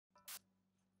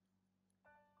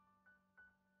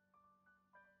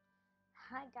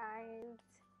Hi guys,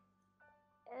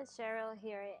 it's Sheryl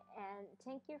here, and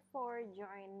thank you for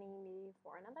joining me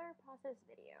for another process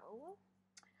video.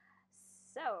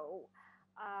 So,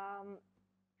 um,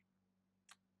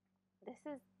 this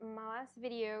is my last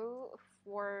video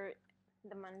for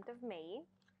the month of May.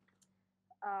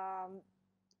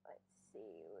 Let's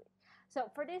see. So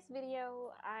for this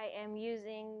video, I am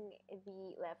using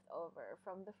the leftover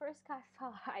from the first cut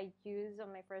file I used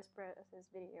on my first process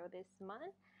video this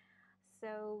month.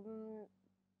 So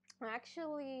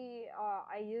actually,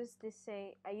 I used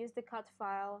the cut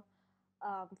file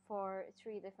for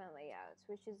 3 different layouts,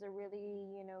 which is a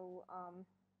really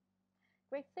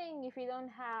great thing if you don't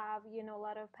have a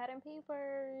lot of pattern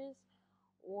papers,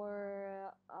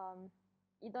 or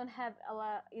you don't have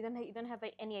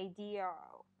any idea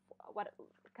what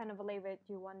kind of a layout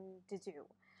you want to do.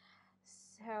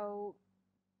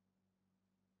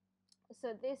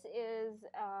 So this is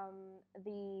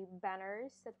the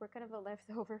banners that were kind of a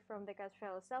leftover from the cut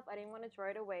file itself. I didn't want to throw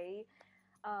it away,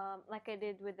 like I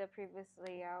did with the previous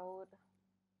layout.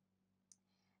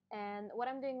 And what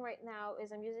I'm doing right now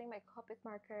is I'm using my Copic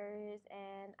markers,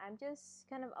 and I'm just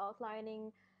kind of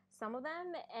outlining some of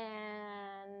them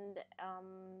and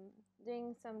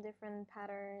doing some different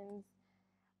patterns.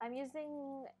 I'm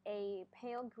using a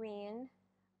pale green,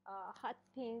 hot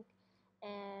pink,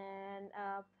 and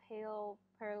pale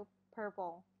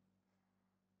purple.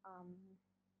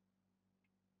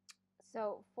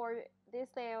 So for this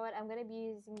layout, I'm going to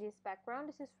be using this background.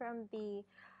 This is from the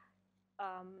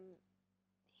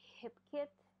Hip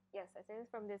Kit. Yes, I think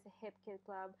it's from this Hip Kit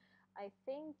Club. I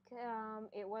think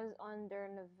it was under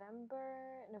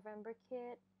November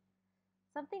kit.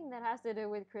 Something that has to do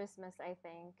with Christmas, I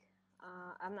think.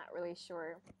 I'm not really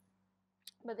sure.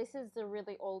 But this is the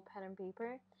really old pattern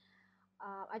paper.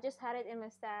 I just had it in my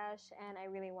stash and I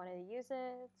really wanted to use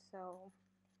it, so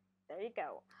there you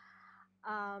go.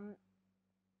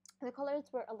 The colors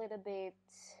were a little bit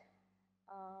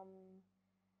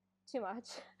too much,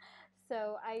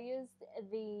 so I used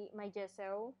my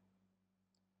gesso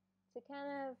to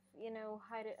kind of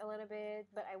hide it a little bit,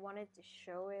 but I wanted to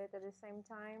show it at the same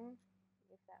time,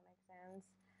 if that makes sense.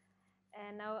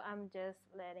 And now I'm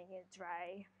just letting it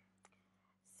dry.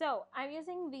 So I'm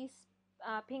using this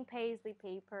pink paisley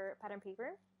pattern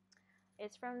paper.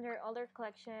 It's from their older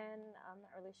collection. I'm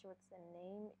not really sure what's the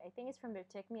name. I think it's from their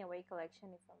Take Me Away collection,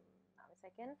 if I'm not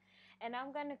mistaken. And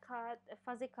I'm gonna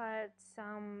fuzzy cut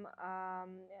some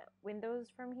windows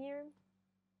from here.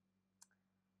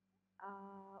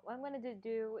 What I'm gonna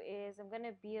do is I'm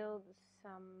gonna build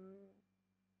some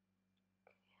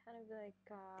kind of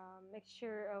like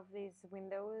mixture of these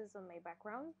windows on my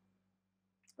background.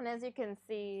 And as you can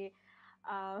see,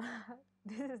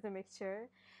 this is the mixture,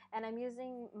 and I'm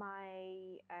using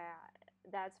my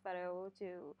dad's photo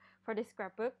for this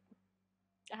scrapbook.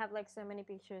 I have like so many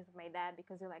pictures of my dad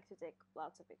because he likes to take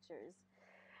lots of pictures,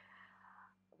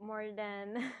 more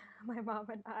than my mom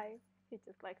and I. He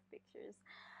just likes pictures.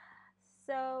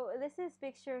 So this is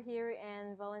picture here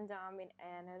in Volendam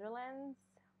in Netherlands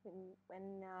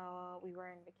when we were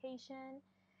on vacation,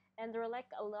 and there were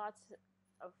like a lot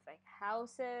of like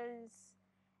houses,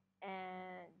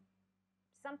 and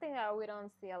something that we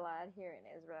don't see a lot here in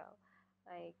Israel,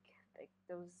 like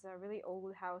those really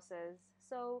old houses.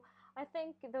 So I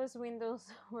think those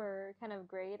windows were kind of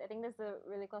great. I think that's the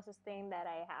really closest thing that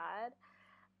I had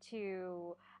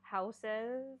to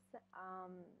houses.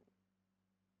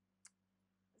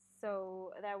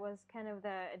 So that was kind of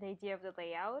the idea of the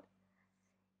layout,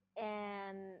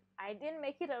 and I did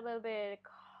make it a little bit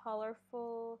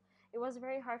colorful. It was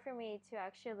very hard for me to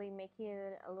actually make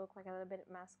it look like a little bit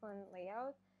masculine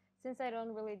layout, since I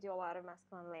don't really do a lot of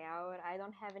masculine layout. I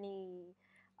don't have any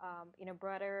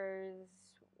brothers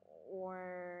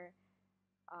or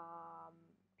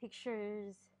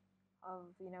pictures of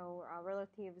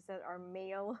relatives that are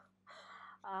male.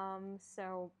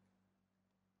 So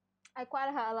I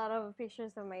quite had a lot of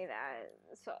pictures of my dad,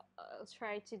 so I'll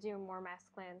try to do more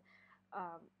masculine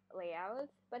layout.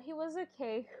 But he was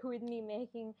okay with me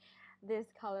making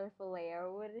this colorful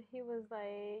layout. He was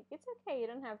like, "It's okay. You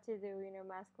don't have to do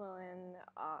masculine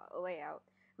layout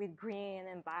with green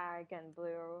and black and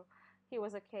blue." He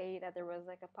was okay that there was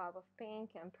like a pop of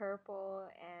pink and purple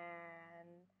and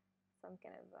some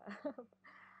kind of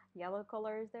yellow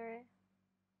colors there.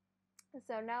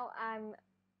 So now I'm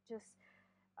just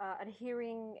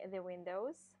adhering the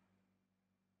windows.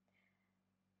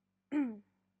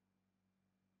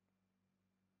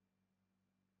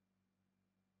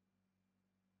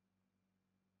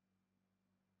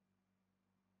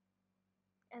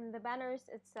 And the banners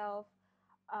itself,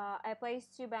 I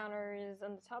placed two banners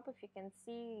on the top, if you can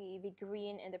see, the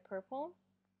green and the purple.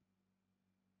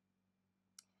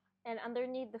 And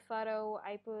underneath the photo,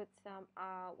 I put some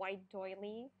white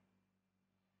doily.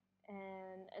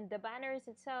 And the banners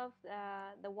itself,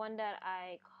 the one that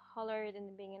I colored in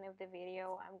the beginning of the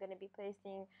video, I'm gonna be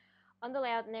placing on the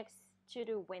layout next to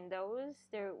the windows.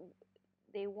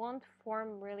 They won't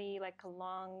form really like a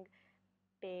long,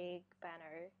 big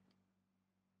banner.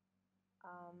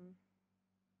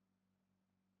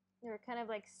 They're kind of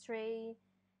like straight,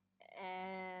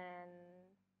 and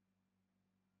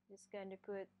just going to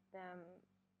put them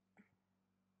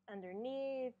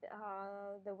underneath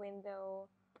the window,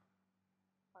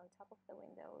 on top of the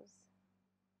windows,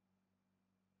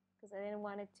 because I didn't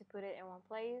want it to put it in one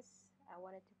place. I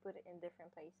wanted to put it in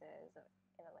different places in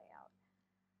the layout.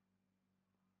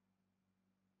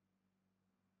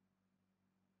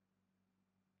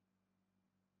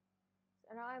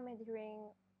 So now I'm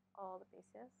adhering all the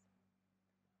pieces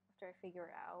after I figure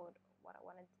out what I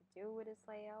wanted to do with this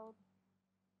layout.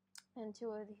 And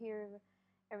to adhere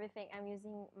everything, I'm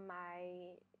using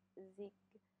my Zig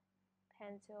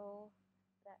pen tool.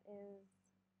 That is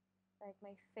like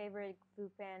my favorite glue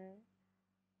pen.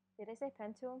 Did I say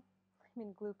pen tool? I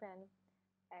mean glue pen.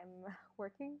 I'm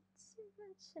working too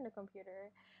much in the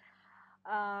computer.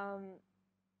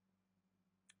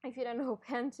 If you don't know,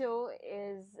 pen tool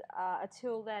is a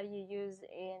tool that you use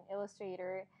in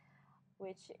Illustrator,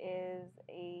 which is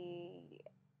a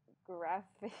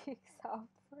graphic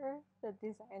software that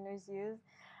designers use.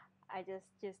 I just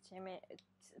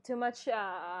too much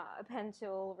pen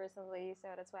tool recently, so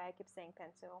that's why I keep saying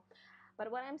pen tool.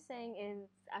 But what I'm saying is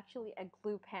actually a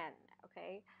glue pen.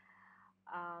 Okay,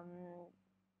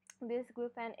 this glue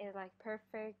pen is like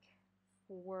perfect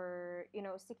for, you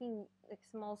know, sticking like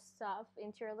small stuff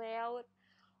into your layout,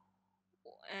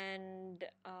 and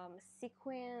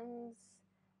sequins,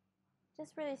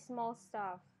 just really small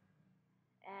stuff.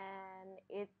 And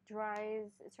it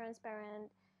dries, it's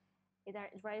transparent, it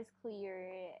dries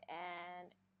clear,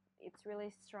 and it's really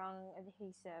strong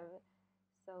adhesive.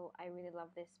 So I really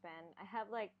love this pen. I have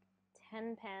like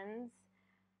 10 pens.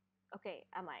 Okay,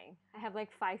 I'm lying. I have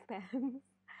like 5 pens.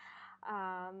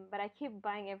 But I keep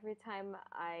buying every time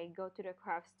I go to the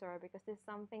craft store because it's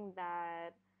something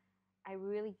that I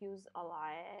really use a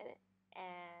lot,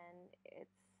 and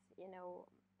it's, you know,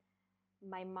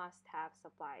 my must-have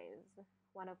supplies.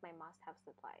 One of my must-have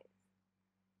supplies.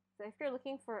 So if you're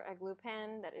looking for a glue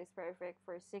pen that is perfect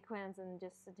for sequins and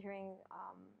just adhering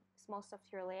small stuff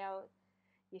to your layout,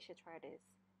 you should try this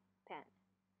pen.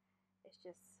 It's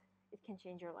just, it can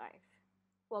change your life.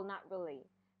 Well, not really,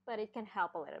 but it can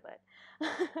help a little bit.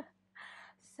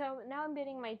 So now I'm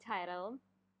bidding my title,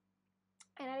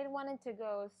 and I didn't want it to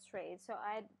go straight, so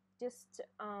just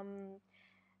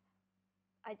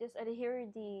I just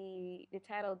adhered the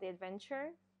title, The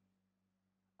Adventure,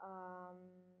 um,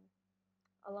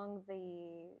 along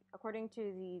according to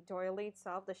the doily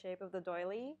itself, the shape of the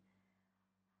doily,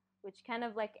 which kind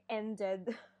of like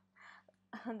ended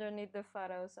underneath the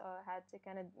photo, so I had to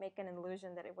kind of make an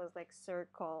illusion that it was like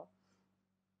circle.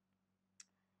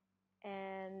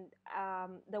 And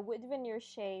the wood veneer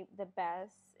shape, the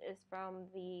best, is from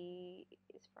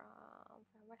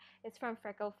it's from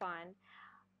Freckle Fun.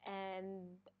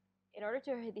 And in order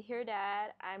to adhere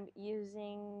that, I'm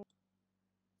using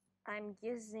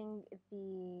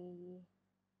the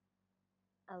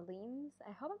Aleene's.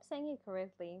 I hope I'm saying it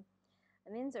correctly.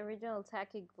 Aleene's Original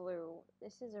Tacky Glue.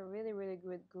 This is a really, really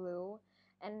good glue.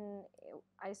 And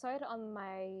I saw it on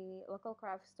my local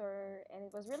craft store, and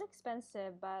it was really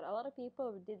expensive, but a lot of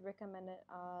people did recommend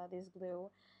this glue,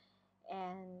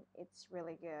 and it's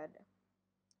really good.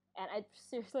 And I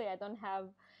seriously, I don't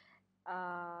have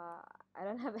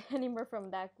any more from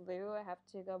that glue. I have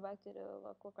to go back to the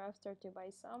local craft store to buy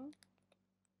some.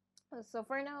 So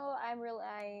for now, I'm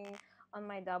relying on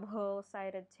my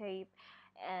double-sided tape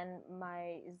and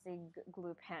my Zig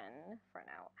glue pen for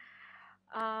now.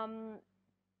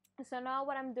 So now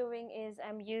what I'm doing is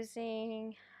I'm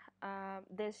using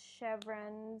this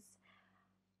Chevron's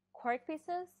cork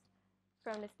pieces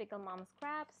from the Spickle Mom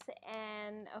Scraps,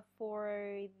 and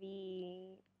for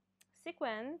the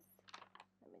sequence,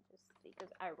 let me just see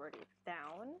because I wrote it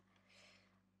down.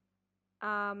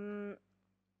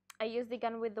 I use the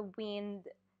Gun with the Wind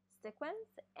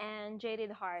sequence and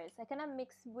Jaded Hearts. I kind of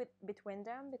mix between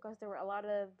them because there were a lot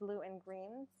of blue and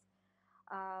greens.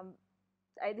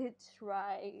 I did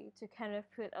try to kind of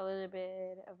put a little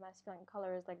bit of masculine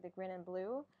colors like the green and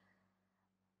blue,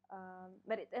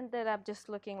 but it ended up just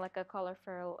looking like a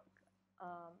colorful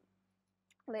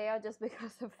layout just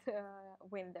because of the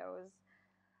windows.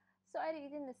 So I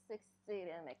didn't succeed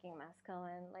in making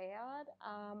masculine layout,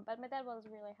 but my dad was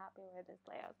really happy with this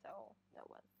layout, so that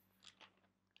was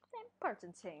the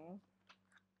important thing.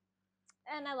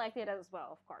 And I liked it as well,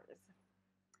 of course.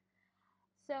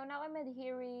 So now I'm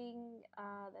adhering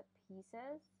the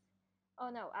pieces. Oh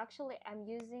no, actually I'm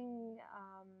using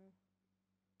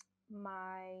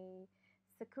my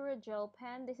Sakura gel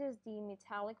pen. This is the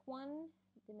metallic one,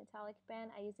 the metallic pen.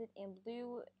 I use it in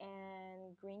blue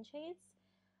and green shades,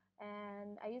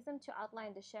 and I use them to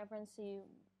outline the chevron so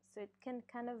it can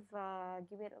kind of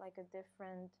give it like a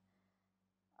different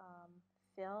um,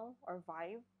 feel or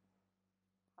vibe,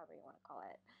 however you want to call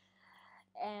it.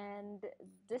 And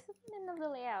this is the end of the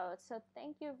layout. So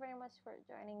thank you very much for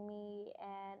joining me,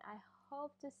 and I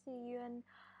hope to see you in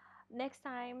next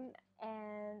time.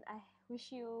 And I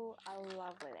wish you a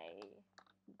lovely day.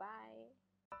 Bye.